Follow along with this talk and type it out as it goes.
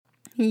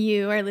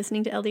You are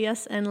listening to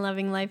LDS and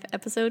Loving Life,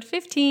 episode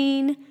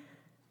 15,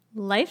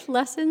 Life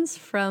Lessons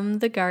from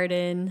the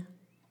Garden.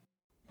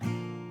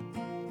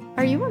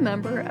 Are you a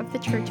member of the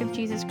Church of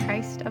Jesus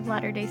Christ of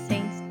Latter-day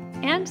Saints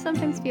and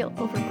sometimes feel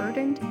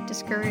overburdened,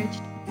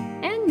 discouraged,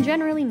 and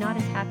generally not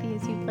as happy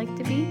as you'd like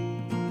to be?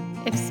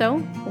 If so,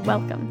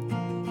 welcome.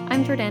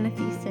 I'm Jordana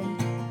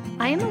Thiessen.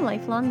 I am a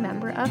lifelong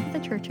member of the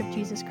Church of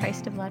Jesus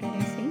Christ of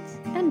Latter-day Saints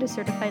and a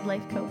certified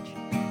life coach.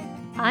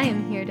 I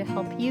am here to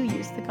help you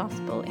use the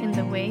gospel in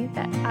the way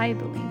that I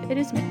believe it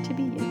is meant to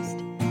be used,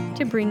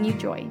 to bring you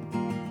joy.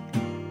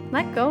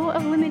 Let go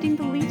of limiting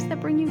beliefs that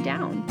bring you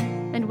down,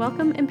 and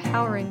welcome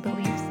empowering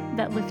beliefs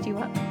that lift you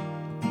up.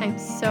 I'm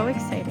so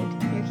excited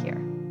you're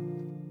here.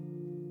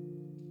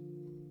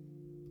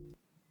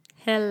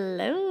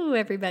 Hello,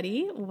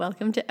 everybody.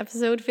 Welcome to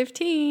episode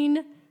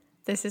 15.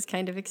 This is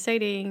kind of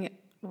exciting.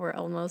 We're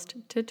almost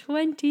to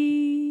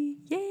 20.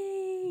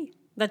 Yay!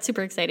 That's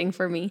super exciting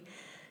for me.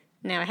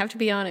 Now, I have to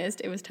be honest,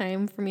 it was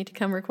time for me to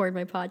come record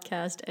my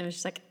podcast, and I was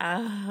just like,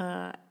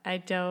 I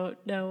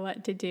don't know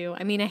what to do.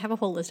 I mean, I have a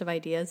whole list of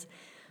ideas,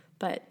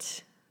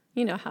 but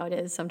you know how it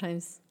is.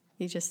 Sometimes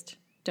you just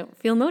don't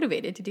feel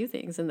motivated to do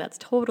things, and that's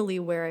totally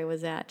where I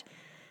was at.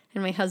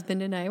 And my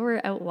husband and I were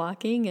out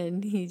walking,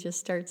 and he just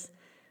starts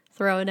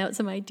throwing out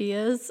some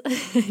ideas,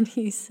 and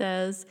he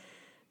says,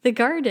 the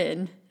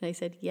garden. And I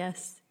said,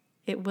 yes,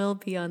 it will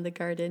be on the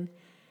garden.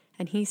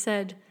 And he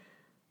said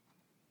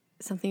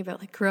something about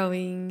like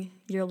growing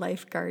your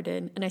life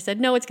garden. And I said,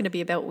 no, it's going to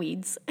be about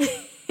weeds.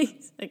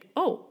 He's like,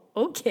 oh,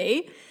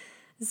 okay.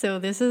 So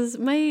this is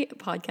my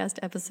podcast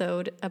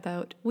episode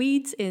about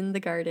weeds in the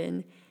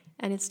garden,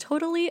 and it's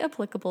totally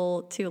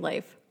applicable to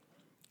life.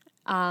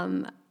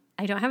 I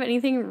don't have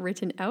anything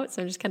written out,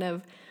 so I'm just kind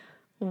of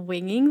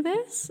winging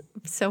this.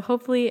 So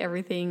hopefully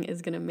everything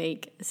is going to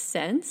make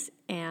sense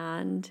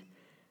and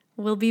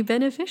will be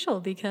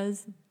beneficial,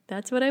 because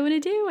that's what I want to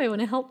do. I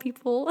want to help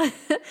people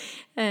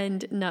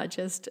and not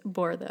just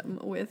bore them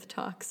with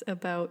talks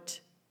about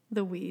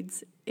the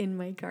weeds in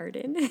my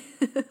garden.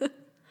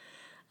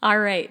 All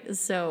right,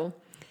 so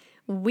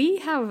we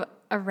have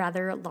a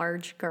rather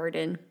large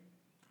garden,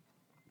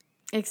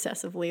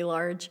 excessively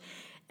large,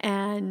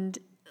 and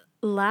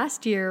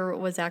last year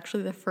was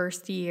actually the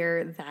first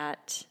year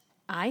that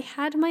I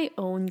had my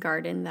own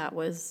garden that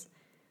was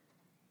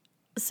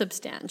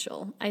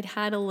substantial. I'd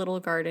had a little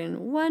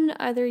garden one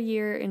other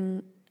year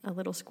in a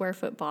little square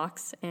foot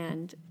box,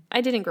 and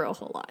I didn't grow a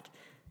whole lot.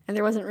 And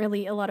there wasn't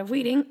really a lot of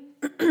weeding,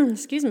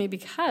 excuse me,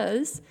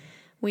 because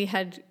we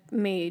had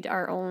made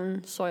our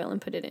own soil and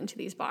put it into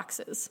these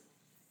boxes.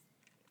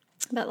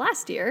 But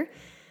last year,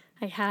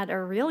 I had a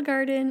real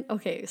garden.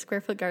 Okay, square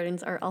foot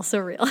gardens are also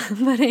real,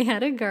 but I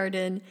had a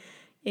garden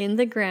in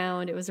the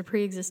ground. It was a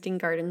pre-existing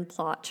garden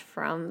plot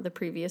from the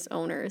previous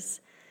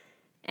owners.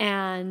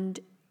 And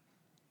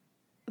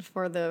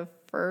for the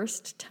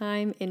first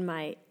time in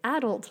my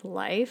adult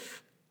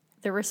life,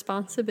 the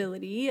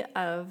responsibility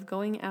of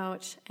going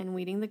out and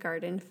weeding the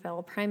garden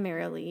fell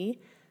primarily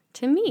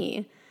to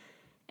me.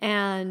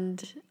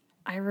 And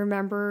I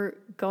remember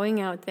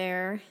going out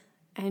there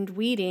and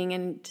weeding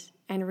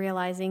and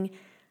realizing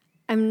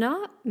I'm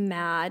not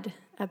mad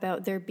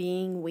about there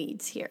being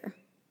weeds here.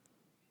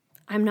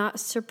 I'm not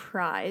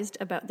surprised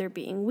about there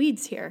being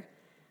weeds here.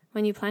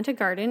 When you plant a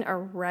garden, a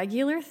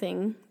regular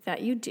thing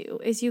that you do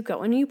is you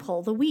go and you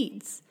pull the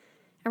weeds.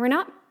 And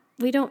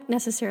we don't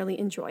necessarily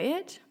enjoy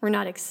it. We're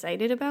not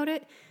excited about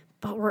it,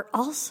 but we're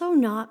also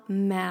not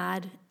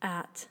mad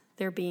at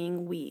there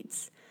being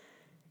weeds.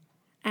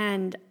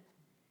 And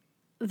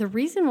the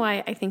reason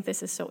why I think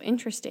this is so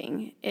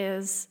interesting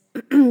is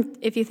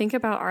if you think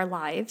about our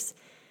lives,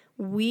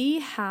 we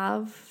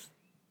have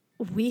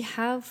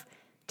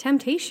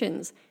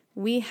temptations,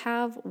 we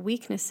have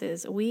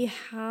weaknesses, we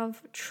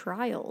have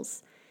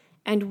trials.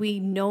 And we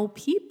know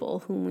people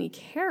whom we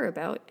care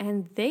about,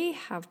 and they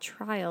have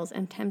trials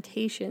and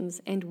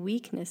temptations and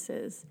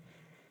weaknesses.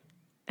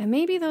 And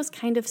maybe those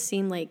kind of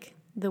seem like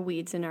the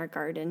weeds in our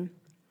garden.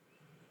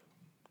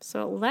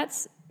 So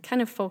let's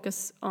kind of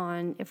focus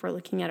on, if we're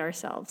looking at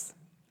ourselves,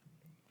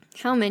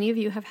 how many of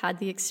you have had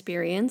the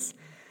experience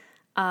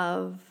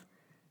of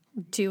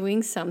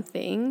doing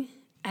something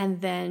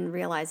and then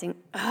realizing,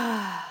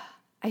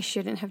 I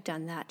shouldn't have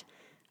done that.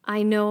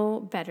 I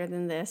know better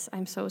than this.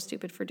 I'm so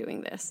stupid for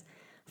doing this.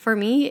 For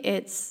me,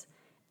 it's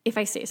if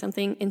I say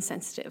something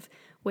insensitive,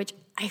 which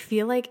I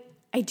feel like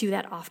I do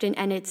that often,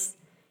 and it's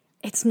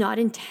not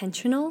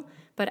intentional,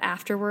 but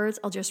afterwards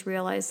I'll just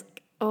realize,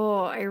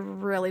 oh, I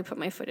really put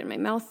my foot in my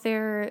mouth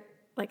there.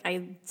 Like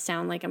I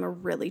sound like I'm a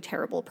really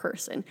terrible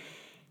person.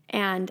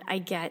 And I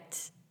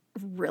get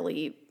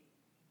really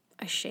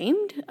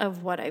ashamed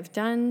of what I've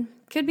done.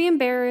 Could be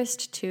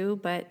embarrassed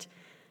too, but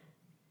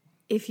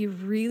if you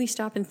really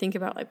stop and think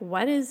about like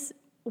what is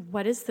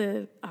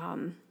the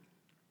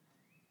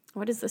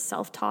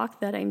self-talk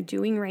that I'm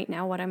doing right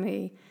now? What am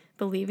I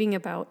believing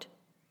about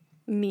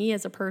me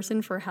as a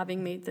person for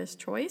having made this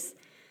choice?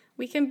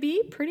 We can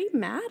be pretty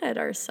mad at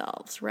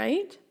ourselves,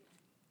 right?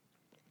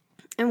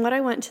 And what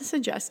I want to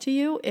suggest to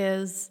you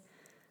is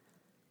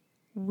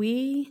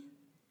we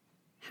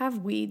have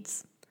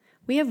weeds,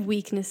 we have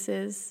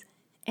weaknesses,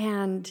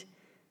 and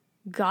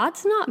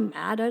God's not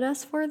mad at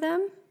us for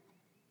them,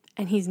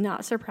 and he's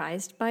not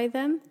surprised by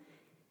them.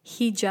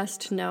 He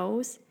just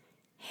knows,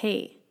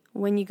 hey,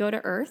 when you go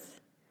to earth,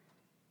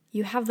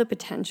 you have the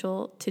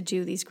potential to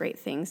do these great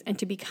things and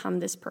to become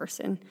this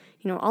person.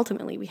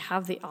 Ultimately, we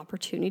have the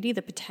opportunity,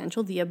 the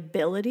potential, the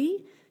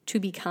ability to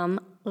become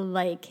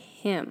like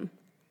him.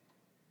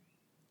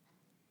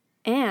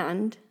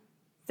 And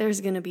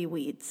there's going to be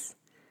weeds.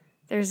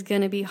 There's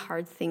going to be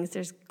hard things.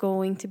 There's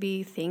going to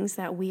be things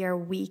that we are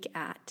weak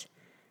at.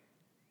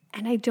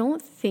 And I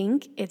don't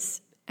think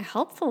it's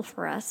helpful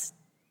for us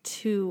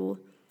to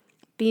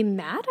be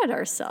mad at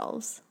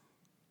ourselves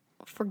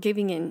for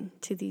giving in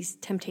to these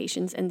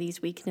temptations and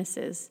these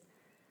weaknesses.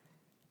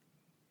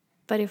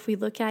 But if we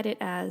look at it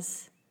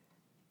as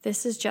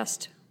this is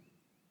just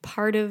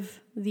part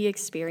of the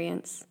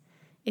experience,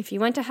 if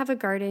you want to have a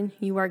garden,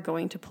 you are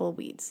going to pull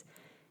weeds.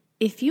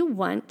 If you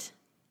want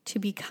to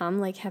become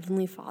like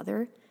Heavenly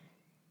Father,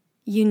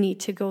 you need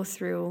to go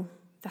through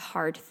the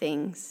hard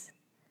things.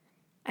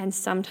 And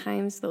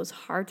sometimes those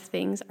hard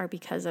things are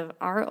because of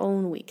our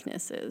own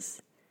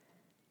weaknesses.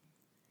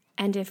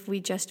 And if we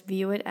just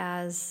view it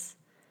as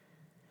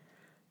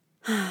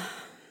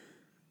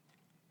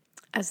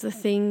the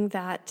thing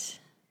that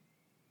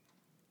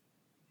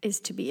is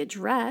to be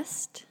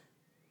addressed,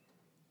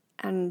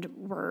 and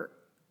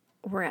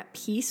we're at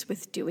peace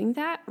with doing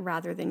that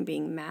rather than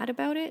being mad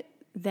about it,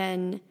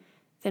 then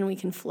we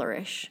can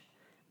flourish.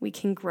 We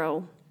can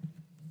grow.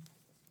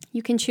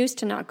 You can choose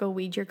to not go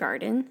weed your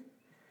garden,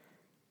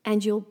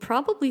 and you'll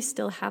probably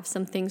still have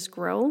some things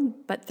grow,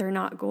 but they're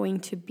not going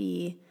to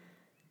be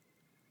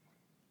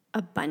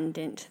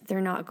abundant.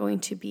 They're not going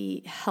to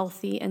be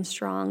healthy and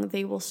strong.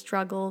 They will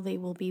struggle. They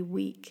will be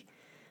weak.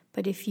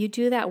 But if you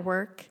do that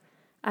work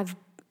of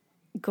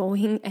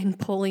going and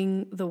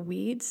pulling the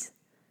weeds,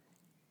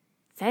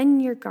 then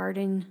your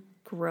garden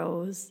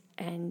grows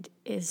and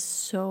is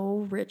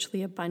so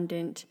richly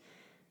abundant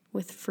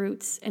with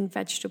fruits and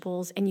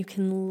vegetables, and you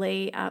can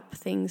lay up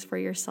things for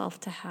yourself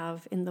to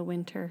have in the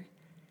winter.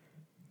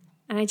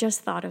 And I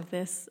just thought of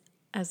this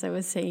as I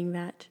was saying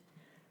that.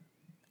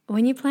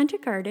 When you plant a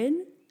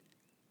garden,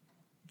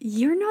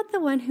 you're not the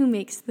one who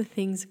makes the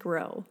things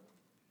grow.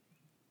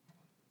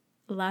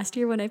 Last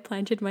year when I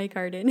planted my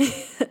garden,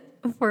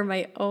 for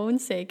my own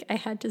sake, I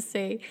had to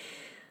say,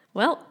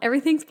 well,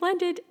 everything's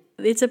planted.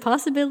 It's a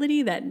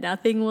possibility that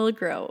nothing will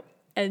grow,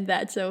 and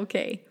that's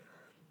okay.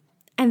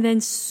 And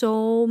then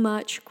so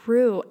much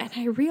grew, and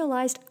I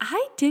realized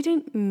I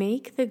didn't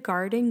make the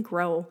garden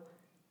grow.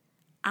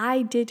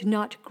 I did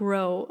not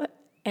grow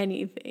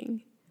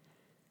anything.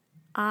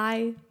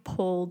 I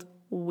pulled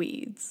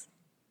weeds,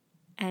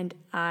 and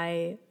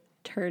I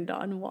turned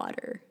on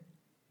water.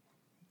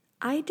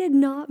 I did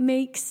not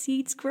make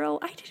seeds grow.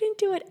 I didn't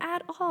do it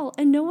at all.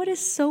 And know what is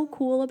so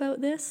cool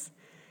about this?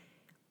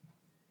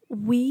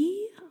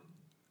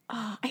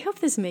 I hope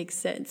this makes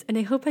sense, and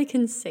I hope I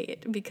can say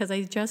it because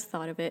I just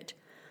thought of it.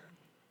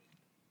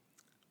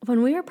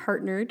 When we are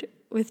partnered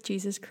with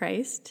Jesus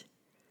Christ,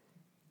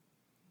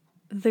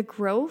 the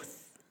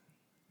growth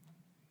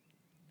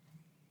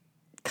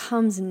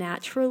comes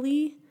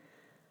naturally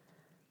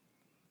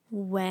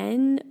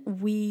when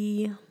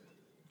we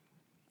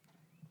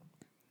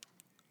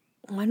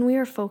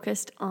are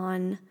focused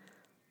on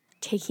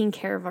taking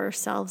care of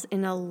ourselves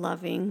in a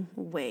loving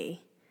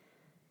way.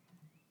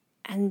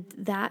 And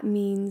that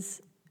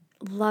means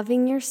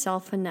loving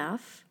yourself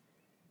enough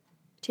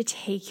to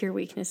take your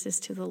weaknesses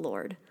to the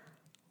Lord.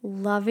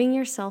 Loving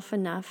yourself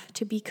enough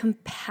to be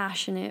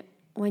compassionate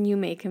when you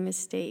make a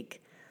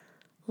mistake.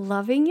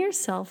 Loving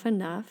yourself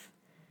enough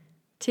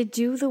to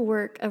do the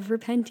work of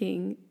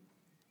repenting,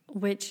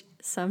 which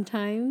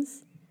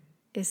sometimes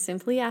is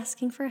simply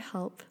asking for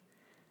help,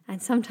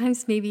 and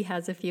sometimes maybe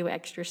has a few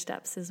extra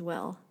steps as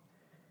well.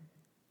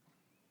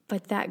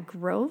 But that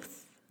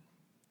growth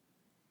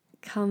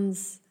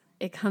comes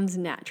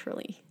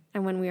naturally.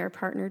 And when we are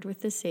partnered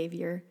with the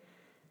Savior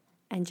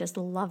and just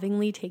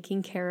lovingly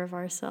taking care of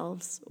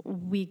ourselves,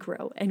 we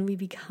grow and we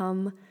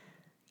become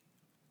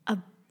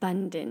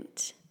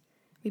abundant.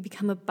 We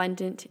become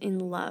abundant in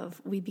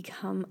love. We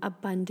become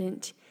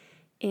abundant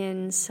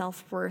in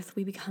self-worth.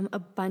 We become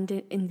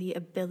abundant in the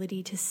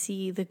ability to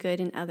see the good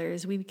in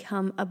others. We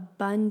become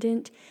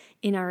abundant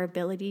in our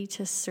ability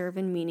to serve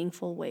in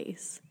meaningful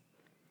ways.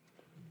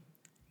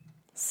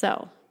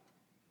 So,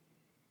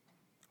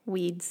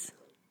 weeds.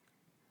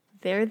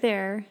 They're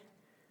there,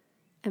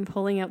 and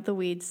pulling out the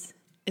weeds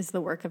is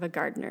the work of a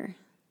gardener.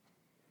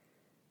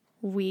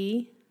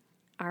 We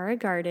are a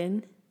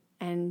garden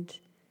and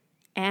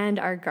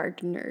are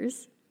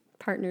gardeners,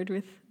 partnered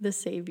with the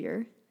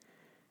Savior,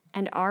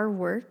 and our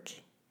work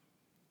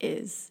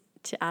is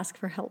to ask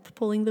for help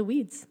pulling the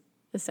weeds,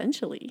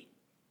 essentially,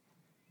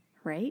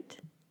 right?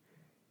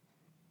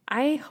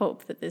 I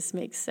hope that this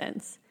makes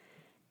sense,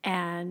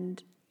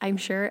 and I'm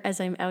sure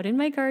as I'm out in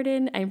my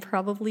garden, I'm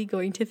probably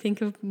going to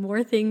think of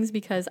more things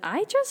because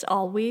I've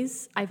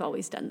always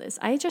done this.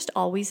 I just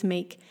always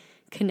make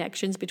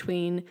connections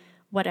between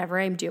whatever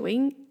I'm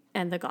doing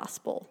and the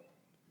gospel.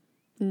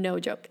 No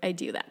joke, I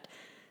do that.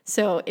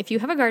 So if you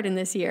have a garden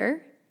this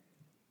year,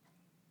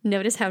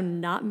 notice how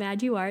not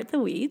mad you are at the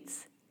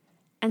weeds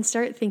and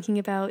start thinking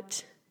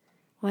about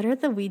what are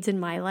the weeds in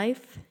my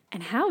life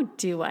and how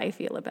do I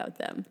feel about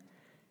them?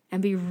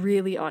 And be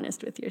really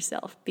honest with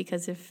yourself,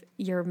 because if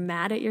you're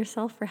mad at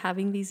yourself for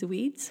having these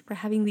weeds, for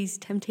having these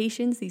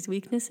temptations, these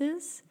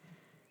weaknesses,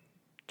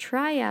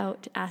 try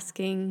out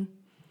asking,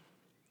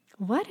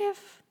 what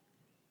if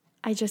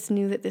I just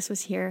knew that this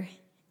was here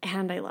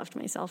and I loved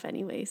myself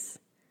anyways?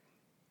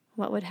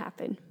 What would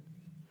happen?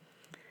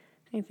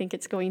 I think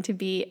it's going to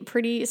be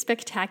pretty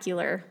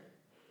spectacular.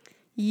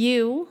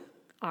 You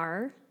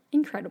are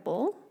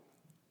incredible.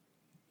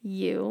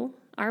 You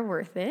are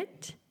worth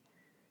it.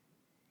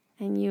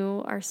 And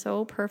you are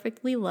so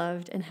perfectly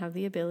loved and have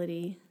the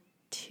ability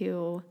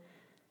to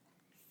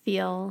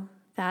feel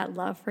that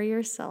love for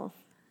yourself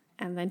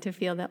and then to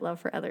feel that love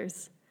for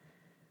others.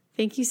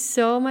 Thank you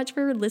so much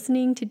for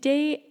listening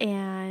today,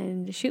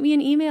 and shoot me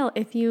an email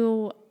if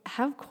you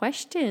have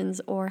questions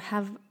or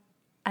have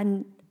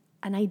an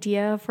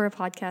idea for a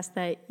podcast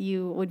that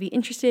you would be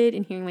interested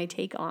in hearing my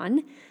take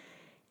on.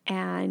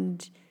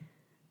 And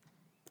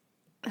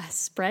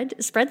spread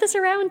this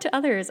around to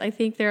others. I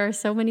think there are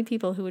so many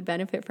people who would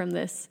benefit from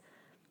this.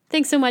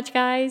 Thanks so much,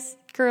 guys,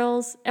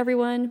 girls,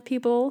 everyone,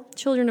 people,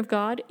 children of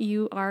God.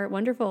 You are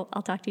wonderful.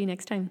 I'll talk to you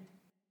next time.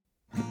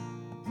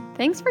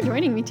 Thanks for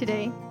joining me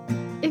today.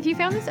 If you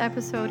found this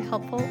episode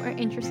helpful or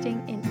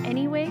interesting in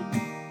any way,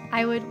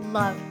 I would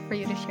love for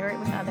you to share it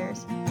with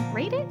others,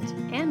 rate it,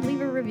 and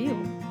leave a review.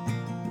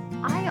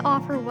 I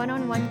offer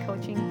one-on-one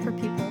coaching for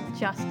people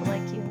just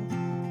like you.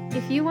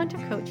 If you want a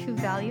coach who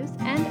values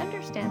and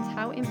understands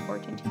how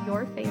important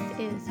your faith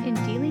is in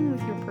dealing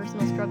with your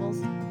personal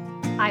struggles,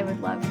 I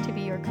would love to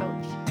be your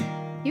coach.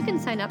 You can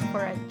sign up for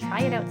a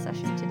try it out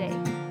session today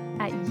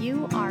at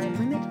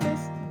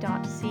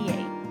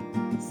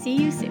yourelimitless.ca. See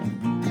you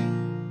soon.